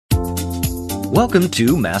Welcome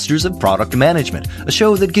to Masters of Product Management, a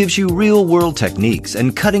show that gives you real-world techniques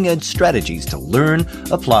and cutting-edge strategies to learn,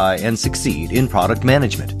 apply, and succeed in product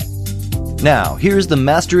management. Now, here's the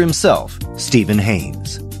master himself, Stephen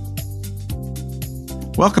Haines.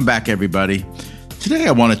 Welcome back, everybody. Today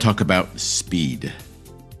I want to talk about speed.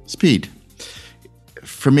 Speed.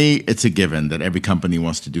 For me, it's a given that every company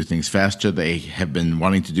wants to do things faster. They have been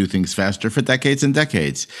wanting to do things faster for decades and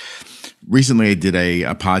decades. Recently, I did a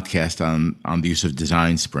podcast on the use of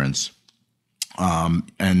design sprints,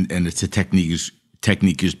 and it's a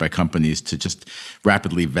technique used by companies to just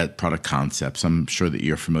rapidly vet product concepts. I'm sure that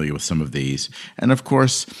you're familiar with some of these. And of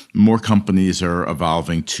course, more companies are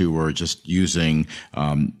evolving to or just using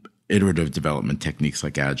iterative development techniques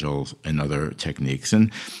like Agile and other techniques.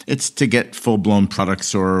 And it's to get full-blown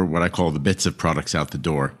products, or what I call the bits of products, out the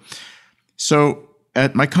door. So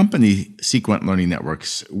at my company, Sequent Learning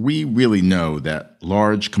Networks, we really know that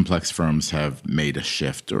large, complex firms have made a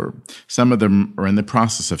shift, or some of them are in the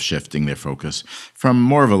process of shifting their focus from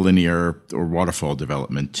more of a linear or waterfall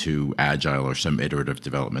development to Agile or some iterative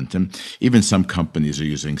development. And even some companies are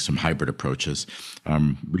using some hybrid approaches.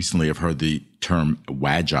 Recently, I've heard the term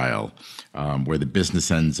Wagile, where the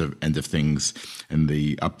business end of things and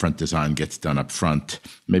the upfront design gets done up front,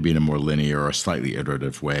 maybe in a more linear or slightly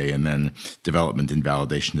iterative way, and then development and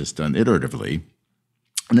validation is done iteratively.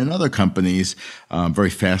 And in other companies,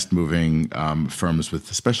 very fast-moving firms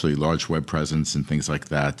with especially large web presence and things like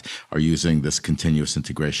that are using this continuous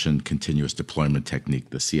integration, continuous deployment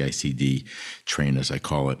technique, the CI/CD train, as I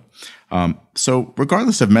call it. So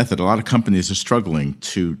regardless of method, a lot of companies are struggling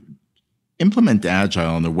to implement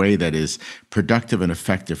Agile in a way that is productive and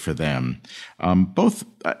effective for them, both,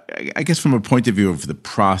 I guess, from a point of view of the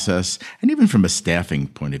process and even from a staffing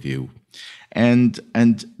point of view. And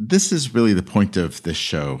this is really the point of this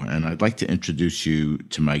show. And I'd like to introduce you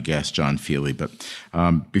to my guest, John Feeley. But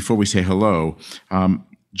before we say hello,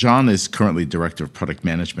 John is currently Director of Product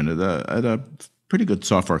Management at a pretty good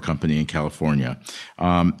software company in California.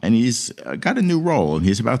 And he's got a new role, and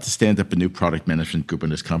he's about to stand up a new product management group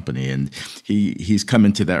in his company. And he's come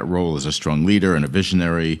into that role as a strong leader and a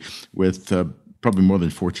visionary with probably more than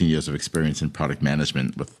 14 years of experience in product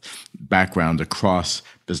management, with background across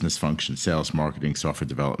business functions, sales, marketing, software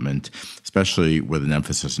development, especially with an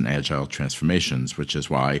emphasis on agile transformations, which is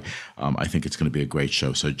why I think it's going to be a great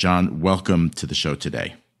show. So, John, welcome to the show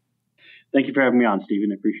today. Thank you for having me on, Stephen.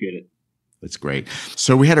 I appreciate it. That's great.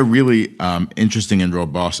 So we had a really interesting and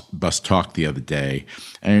robust talk the other day,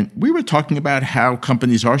 and we were talking about how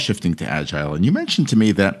companies are shifting to Agile. And you mentioned to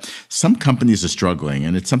me that some companies are struggling,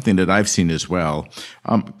 and it's something that I've seen as well.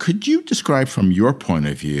 Could you describe from your point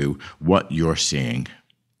of view what you're seeing?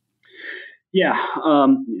 Yeah,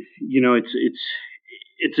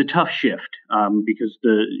 it's a tough shift because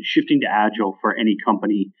the shifting to Agile for any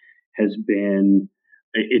company has been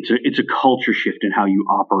it's a culture shift in how you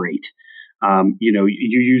operate. You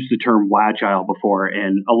used the term Wagile before,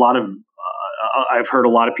 and I've heard a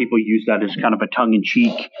lot of people use that as kind of a tongue in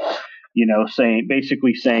cheek,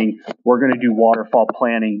 basically saying we're going to do waterfall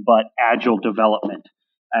planning, but agile development.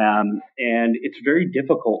 And it's very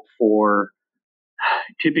difficult for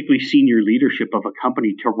typically senior leadership of a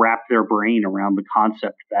company to wrap their brain around the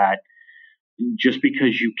concept that just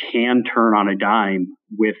because you can turn on a dime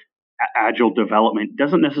with agile development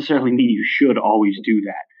doesn't necessarily mean you should always do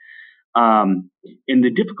that. And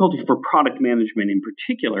the difficulty for product management in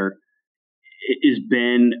particular has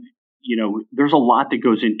been, there's a lot that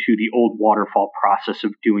goes into the old waterfall process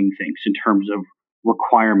of doing things in terms of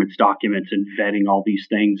requirements, documents, and vetting all these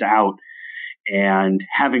things out, and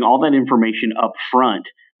having all that information up front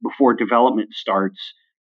before development starts.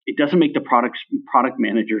 It doesn't make the product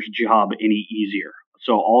manager's job any easier.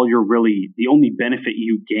 So the only benefit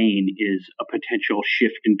you gain is a potential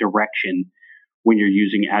shift in direction when you're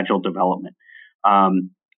using agile development.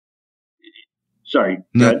 Sorry.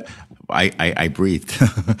 No, I breathed. Okay.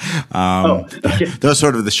 That was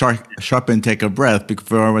sort of the sharp intake of breath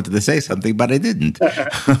before I wanted to say something, but I didn't.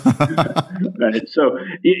 Right. So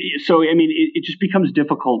I mean, it just becomes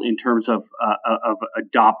difficult in terms of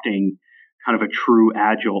adopting kind of a true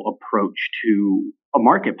agile approach to a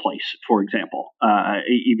marketplace, for example,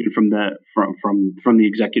 even from the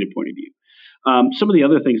executive point of view. Some of the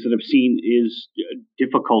other things that I've seen is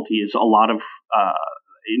difficulty is a lot of,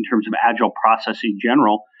 in terms of agile process in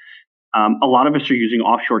general, a lot of us are using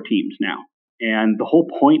offshore teams now. And the whole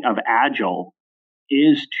point of agile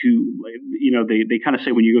is to, they kind of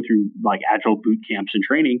say when you go through like agile boot camps and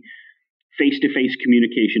training, face-to-face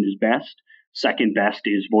communication is best. Second best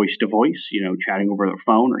is voice to voice, chatting over the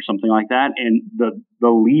phone or something like that. And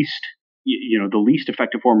the least the least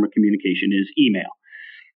effective form of communication is email.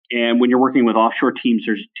 And when you're working with offshore teams,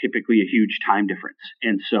 there's typically a huge time difference.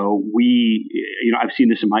 And so I've seen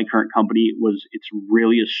this in my current company. It's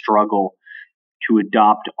really a struggle to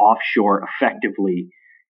adopt offshore effectively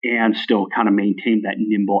and still kind of maintain that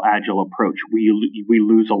nimble, agile approach. We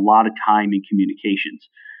lose a lot of time in communications.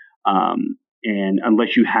 And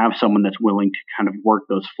unless you have someone that's willing to kind of work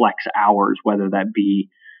those flex hours, whether that be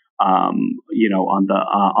on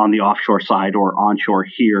the offshore side or onshore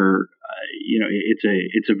here,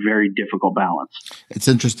 it's a very difficult balance. It's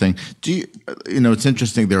interesting. It's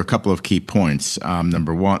interesting. There are a couple of key points.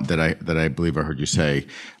 Number one, that I believe I heard you say.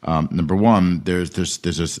 Number one, there's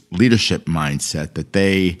this leadership mindset that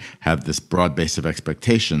they have this broad base of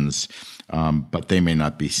expectations, but they may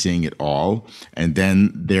not be seeing it all. And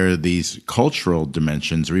then there are these cultural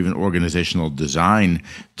dimensions or even organizational design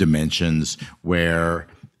dimensions where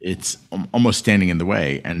it's almost standing in the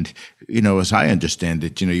way. And, as I understand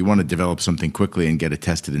it, you want to develop something quickly and get it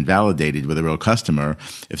tested and validated with a real customer.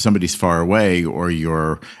 If somebody's far away or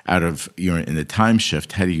you're in a time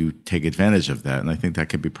shift, how do you take advantage of that? And I think that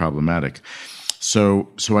could be problematic. So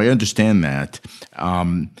I understand that.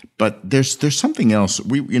 But there's something else.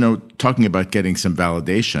 Talking about getting some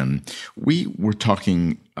validation, we were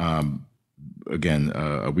talking, again,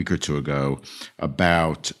 a week or two ago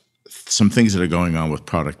about some things that are going on with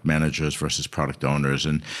product managers versus product owners.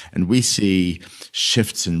 And we see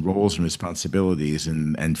shifts in roles and responsibilities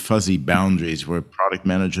and fuzzy boundaries where product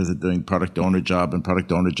managers are doing product owner job and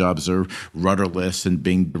product owner jobs are rudderless and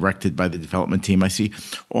being directed by the development team. I see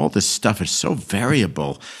all this stuff is so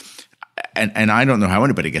variable. And I don't know how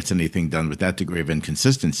anybody gets anything done with that degree of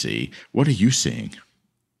inconsistency. What are you seeing?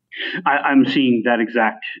 I'm seeing that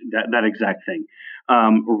exact thing.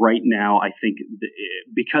 Right now, I think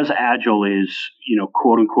because Agile is,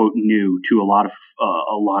 quote unquote, new to a lot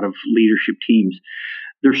of leadership teams,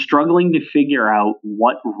 they're struggling to figure out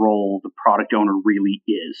what role the product owner really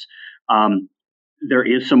is. There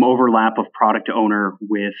is some overlap of product owner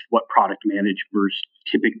with what product managers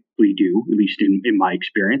typically do, at least in my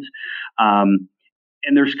experience. And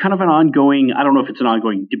there's kind of an ongoing, I don't know if it's an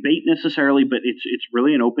ongoing debate necessarily, but it's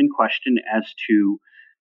really an open question as to,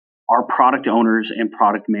 are product owners and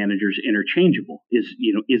product managers interchangeable? Is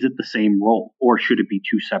it the same role, or should it be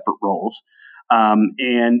two separate roles?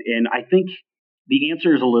 And I think the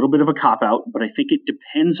answer is a little bit of a cop-out, but I think it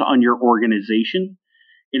depends on your organization,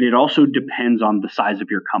 and it also depends on the size of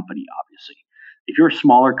your company, obviously. If you're a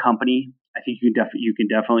smaller company, I think you can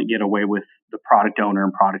definitely get away with the product owner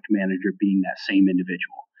and product manager being that same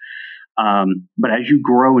individual. But as you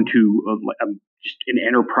grow into just an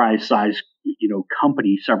enterprise size,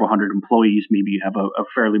 company, several hundred employees, maybe you have a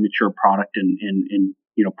fairly mature product and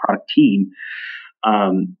product team.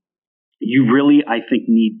 You really, I think,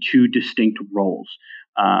 need two distinct roles.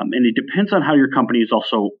 And it depends on how your company is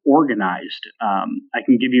also organized. I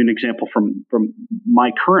can give you an example from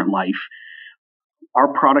my current life.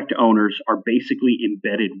 Our product owners are basically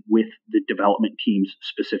embedded with the development teams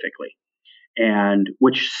specifically. And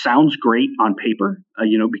which sounds great on paper,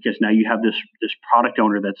 because now you have this product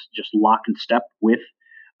owner that's just lock and step with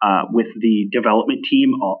the development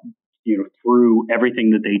team, through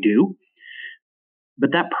everything that they do.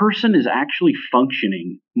 But that person is actually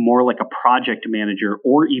functioning more like a project manager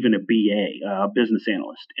or even a BA, a business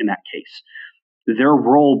analyst in that case. Their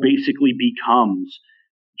role basically becomes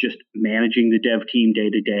just managing the dev team day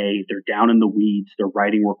to day. They're down in the weeds. They're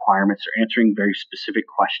writing requirements. They're answering very specific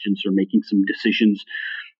questions. They're making some decisions.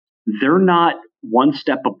 They're not one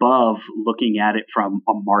step above looking at it from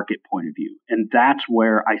a market point of view. And that's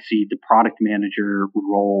where I see the product manager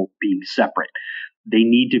role being separate. They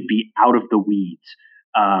need to be out of the weeds.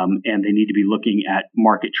 And they need to be looking at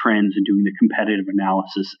market trends and doing the competitive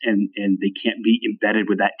analysis. And they can't be embedded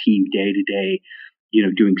with that team day to day,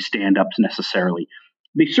 doing stand-ups necessarily.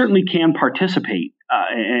 They certainly can participate,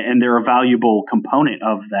 and they're a valuable component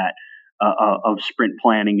of that, of sprint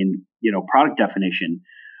planning and product definition.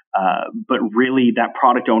 But really, that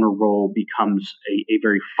product owner role becomes a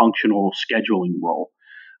very functional scheduling role,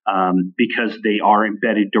 because they are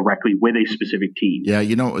embedded directly with a specific team. Yeah,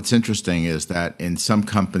 what's interesting is that in some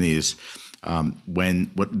companies,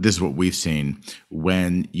 this is what we've seen,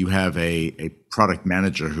 when you have a product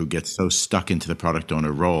manager who gets so stuck into the product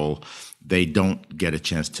owner role, they don't get a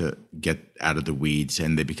chance to get out of the weeds,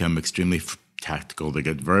 and they become extremely tactical. They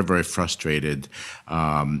get very, very frustrated.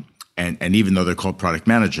 And even though they're called product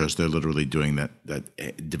managers, they're literally doing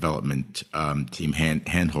that development team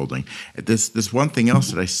hand holding. There's one thing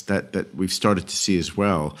else that we've started to see as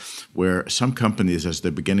well, where some companies, as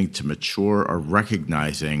they're beginning to mature, are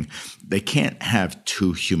recognizing they can't have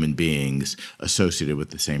two human beings associated with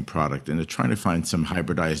the same product, and they're trying to find some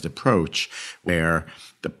hybridized approach where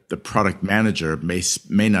the product manager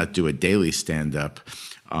may not do a daily stand-up,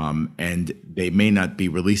 and they may not be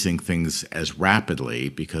releasing things as rapidly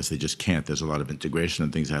because they just can't. There's a lot of integration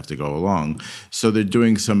and things that have to go along. So they're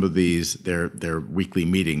doing some of these, their weekly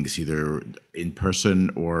meetings, either in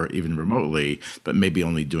person or even remotely, but maybe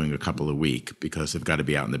only doing a couple a week because they've got to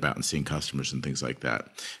be out and about and seeing customers and things like that.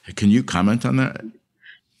 Can you comment on that?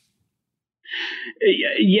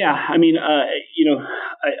 Yeah, I mean,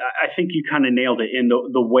 I think you kind of nailed it in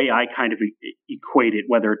the way I kind of equate it,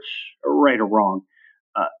 whether it's right or wrong.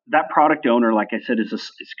 That product owner, like I said,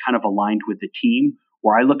 is kind of aligned with the team,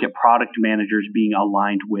 where I look at product managers being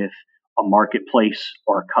aligned with a marketplace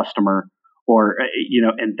or a customer, or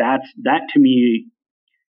and that to me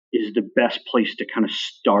is the best place to kind of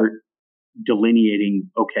start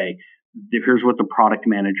delineating. Okay, here's what the product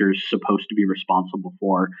manager is supposed to be responsible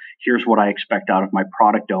for. Here's what I expect out of my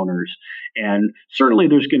product owners. And certainly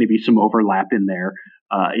there's going to be some overlap in there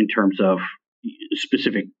in terms of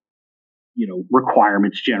specific,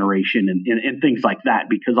 requirements generation and things like that,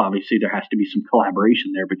 because obviously there has to be some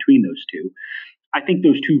collaboration there between those two. I think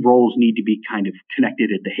those two roles need to be kind of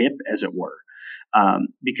connected at the hip, as it were,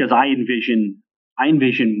 because I envision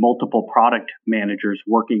multiple product managers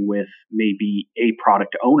working with maybe a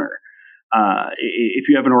product owner. If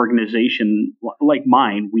you have an organization like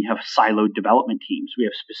mine, we have siloed development teams. We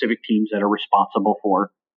have specific teams that are responsible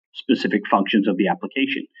for specific functions of the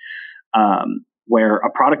application, where a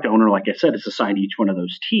product owner, like I said, is assigned to each one of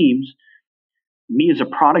those teams. Me as a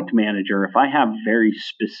product manager, if I have very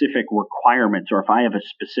specific requirements, or if I have a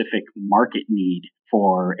specific market need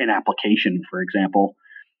for an application, for example,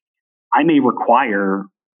 I may require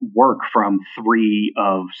work from 3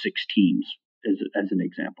 of 6 teams, as an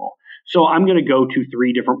example. So I'm going to go to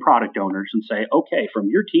 3 different product owners and say, okay, from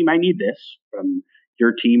your team, I need this. From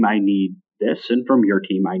your team, I need this. And from your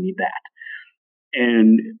team, I need that.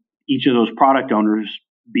 And each of those product owners,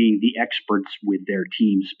 being the experts with their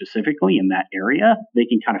team specifically in that area, they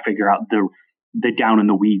can kind of figure out the down in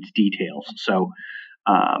the weeds details. So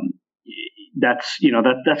that's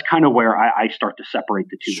kind of where I start to separate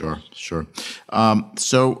the two. Sure.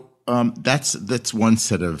 That's one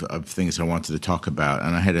set of things I wanted to talk about,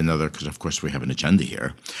 and I had another because, of course, we have an agenda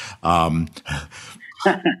here.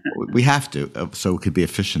 We have to, so it could be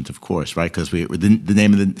efficient, of course, right? Because the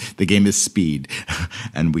name of the game is speed,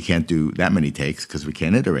 and we can't do that many takes because we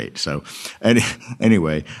can't iterate. So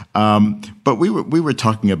anyway, but we were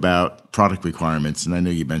talking about product requirements, and I know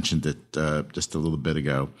you mentioned it just a little bit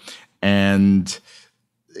ago, and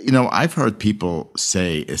I've heard people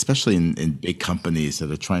say, especially in big companies that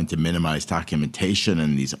are trying to minimize documentation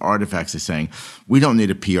and these artifacts, are saying, we don't need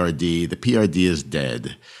a PRD. The PRD is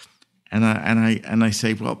dead. And I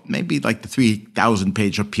say, well, maybe like the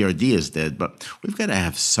 3,000-page PRD is dead, but we've got to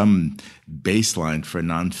have some baseline for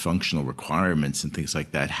non-functional requirements and things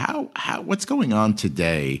like that. What's going on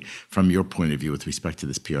today from your point of view with respect to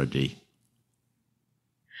this PRD?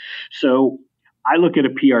 So I look at a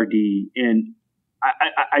PRD, and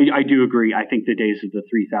I do agree. I think the days of the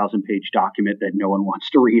 3,000-page document that no one wants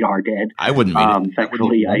to read are dead. I wouldn't read it.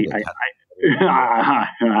 Thankfully, I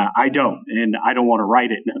don't, and I don't want to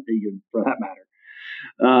write it for that matter.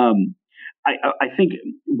 I think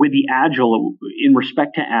with the Agile, in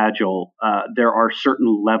respect to Agile, there are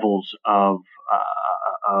certain levels of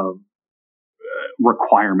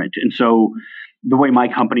requirement, and so the way my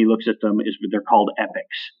company looks at them is they're called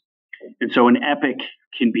epics. And so an epic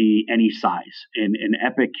can be any size, and an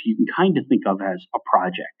epic you can kind of think of as a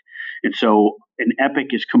project. And so an epic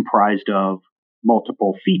is comprised of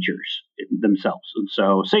multiple features themselves. And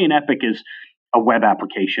so say an epic is a web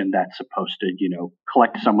application that's supposed to,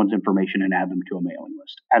 collect someone's information and add them to a mailing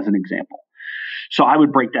list, as an example. So I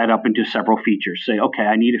would break that up into several features. Say, okay,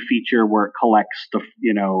 I need a feature where it collects the,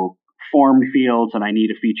 form fields, and I need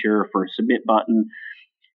a feature for a submit button.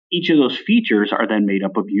 Each of those features are then made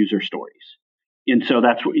up of user stories. And so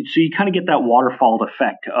so you kind of get that waterfall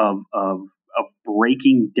effect of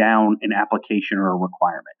breaking down an application or a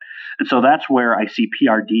requirement. And so that's where I see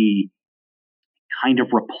PRD kind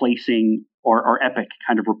of replacing, or Epic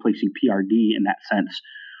kind of replacing PRD in that sense,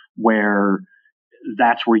 where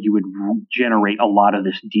that's where you would generate a lot of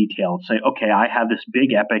this detail. Say, okay, I have this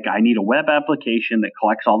big Epic. I need a web application that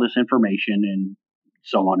collects all this information and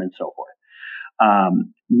so on and so forth.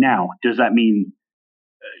 Now, does that mean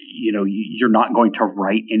you're not going to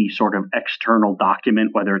write any sort of external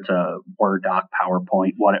document, whether it's a Word doc,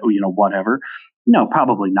 PowerPoint, whatever. No,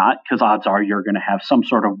 probably not, because odds are you're going to have some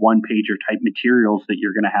sort of one-pager type materials that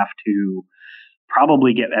you're going to have to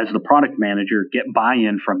probably get, as the product manager, get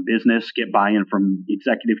buy-in from business, get buy-in from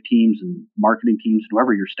executive teams and marketing teams,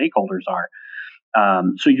 whoever your stakeholders are.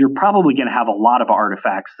 So you're probably going to have a lot of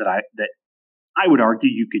artifacts that I would argue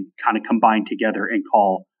you could kind of combine together and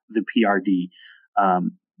call the PRD.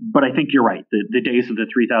 But I think you're right. The days of the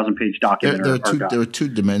 3,000-page document are gone. There are two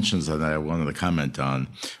dimensions that I wanted to comment on.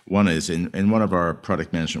 One is in one of our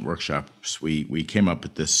product management workshops, we came up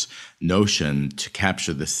with this notion to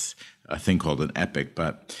capture this thing called an epic.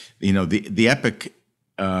 But the epic,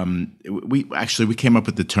 we came up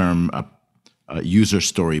with the term user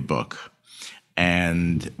story book.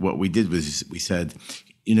 And what we did was we said,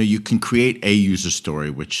 you can create a user story,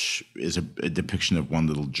 which is a depiction of one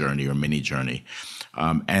little journey or mini journey.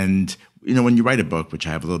 And when you write a book, which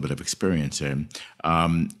I have a little bit of experience in,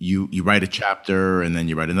 you write a chapter and then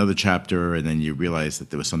you write another chapter and then you realize that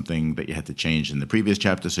there was something that you had to change in the previous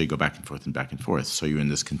chapter. So you go back and forth and back and forth. So you're in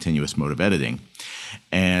this continuous mode of editing.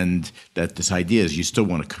 And that this idea is you still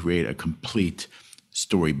want to create a complete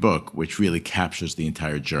storybook, which really captures the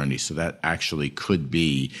entire journey. So that actually could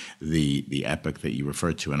be the epic that you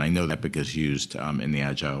referred to. And I know that epic is used in the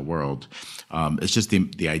Agile world. It's just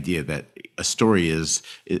the idea that a story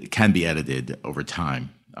it can be edited over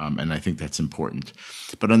time. And I think that's important.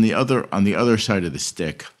 But on the other side of the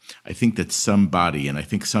stick, I think that somebody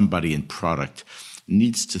in product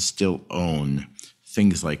needs to still own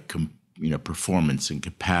things like performance and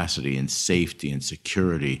capacity and safety and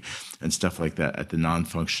security and stuff like that at the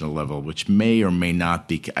non-functional level, which may or may not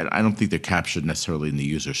be. I don't think they're captured necessarily in the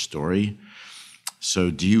user story.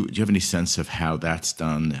 So do you have any sense of how that's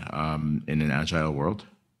done in an Agile world?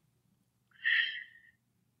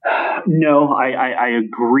 No, I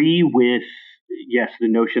agree with, yes, the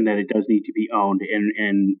notion that it does need to be owned.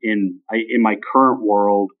 And in my current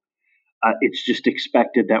world, it's just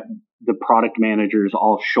expected that the product managers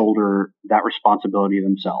all shoulder that responsibility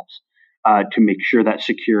themselves to make sure that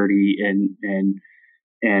security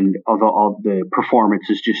and although all the performance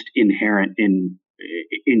is just inherent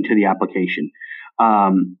into the application.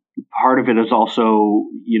 Part of it is also,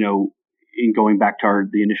 in going back to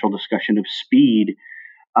the initial discussion of speed,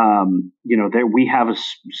 that we have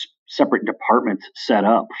separate departments set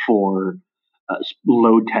up for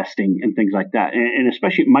load testing and things like that. And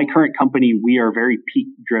especially my current company, we are very peak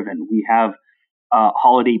driven. We have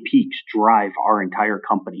holiday peaks drive our entire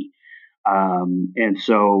company. And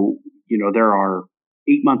so, there are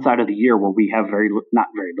 8 months out of the year where we have not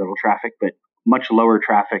very little traffic, but much lower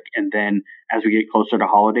traffic. And then as we get closer to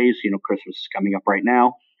holidays, Christmas is coming up right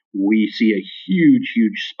now, we see a huge,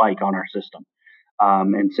 huge spike on our system.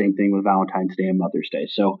 And same thing with Valentine's Day and Mother's Day.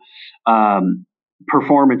 So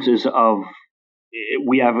performances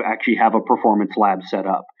we actually have a performance lab set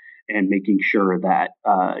up and making sure that,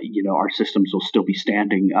 our systems will still be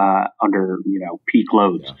standing under, peak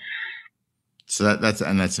loads. Yeah. So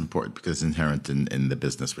that's important because it's inherent in the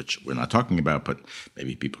business, which we're not talking about, but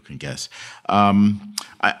maybe people can guess.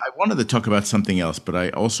 I wanted to talk about something else, but I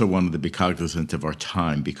also wanted to be cognizant of our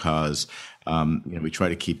time because we try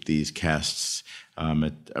to keep these casts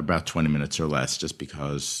at about 20 minutes or less, just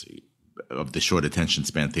because of the short attention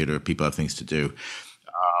span theater. People have things to do.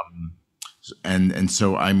 And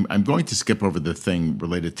so I'm going to skip over the thing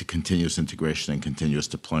related to continuous integration and continuous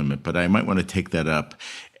deployment, but I might want to take that up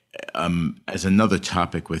as another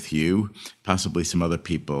topic with you, possibly some other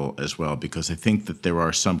people as well, because I think that there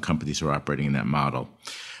are some companies who are operating in that model.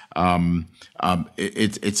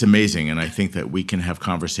 It's amazing, and I think that we can have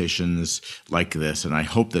conversations like this, and I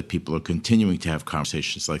hope that people are continuing to have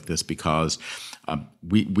conversations like this because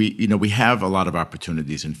we have a lot of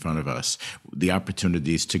opportunities in front of us. The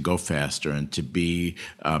opportunities to go faster and to be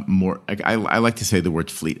more. I like to say the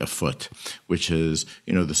word fleet of foot, which is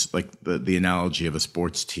this like the analogy of a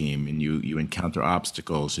sports team, and you encounter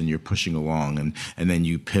obstacles and you're pushing along, and then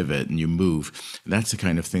you pivot and you move. That's the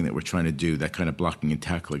kind of thing that we're trying to do. That kind of blocking and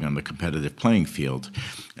tackling on the competitive playing field,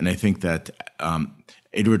 and I think that.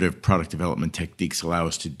 Iterative product development techniques allow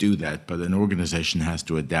us to do that, but an organization has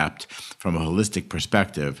to adapt from a holistic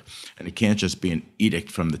perspective, and it can't just be an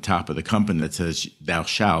edict from the top of the company that says thou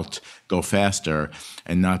shalt go faster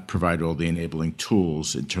and not provide all the enabling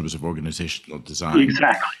tools in terms of organizational design.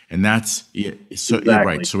 Exactly. And that's exactly. You're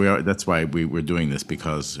right. So that's why we're doing this,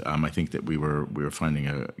 because I think that we were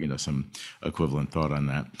finding some equivalent thought on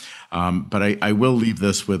that. But I will leave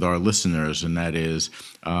this with our listeners, and that is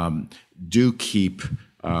do keep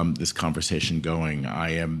this conversation going.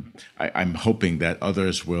 I'm hoping that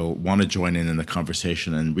others will want to join in the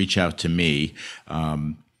conversation and reach out to me,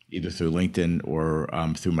 either through LinkedIn or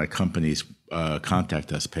through my company's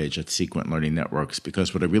contact us page at Sequent Learning Networks,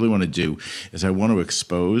 because what I really want to do is I want to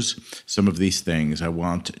expose some of these things. I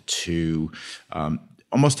want to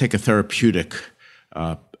almost take a therapeutic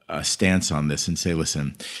stance on this and say,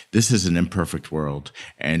 listen, this is an imperfect world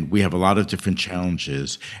and we have a lot of different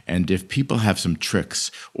challenges. And if people have some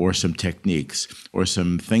tricks or some techniques or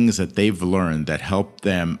some things that they've learned that help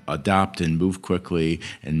them adopt and move quickly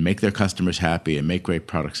and make their customers happy and make great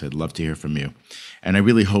products, I'd love to hear from you. And I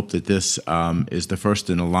really hope that this is the first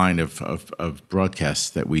in a line of broadcasts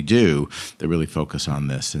that we do that really focus on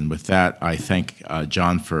this. And with that, I thank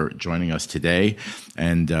John for joining us today.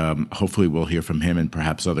 And hopefully we'll hear from him and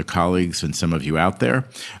perhaps other colleagues and some of you out there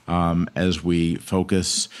as we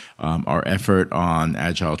focus our effort on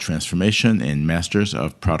Agile transformation in Masters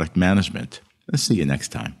of Product Management. Let's see you next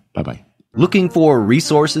time. Bye-bye. Looking for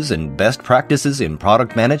resources and best practices in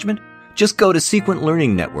product management? Just go to Sequent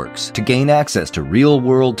Learning Networks to gain access to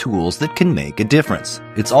real-world tools that can make a difference.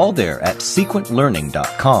 It's all there at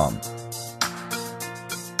sequentlearning.com.